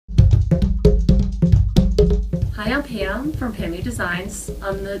Hi, I'm Pam from Pammy Designs.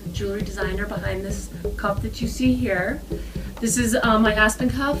 I'm the jewelry designer behind this cuff that you see here. This is my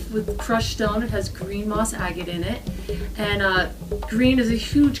aspen cuff with crushed stone. It has green moss agate in it, and green is a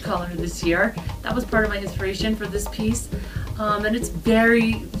huge color this year. That was part of my inspiration for this piece. And it's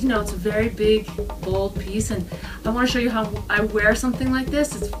very, it's a very big, bold piece, and I want to show you how I wear something like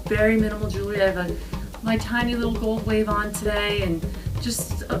this. It's very minimal jewelry. I have my tiny little gold wave on today, and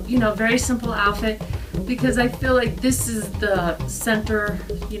just a, very simple outfit, because I feel like this is the center,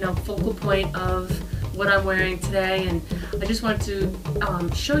 focal point of what I'm wearing today, and I just wanted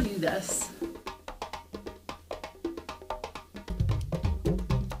to show you this.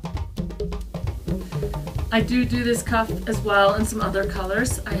 I do this cuff as well in some other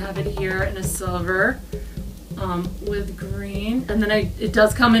colors. I have it here in a silver with green, and then it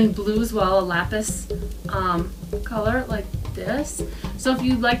does come in blue as well, a lapis color like this. So if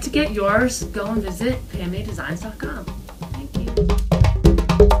you'd like to get yours, go and visit PamMadeDesigns.com.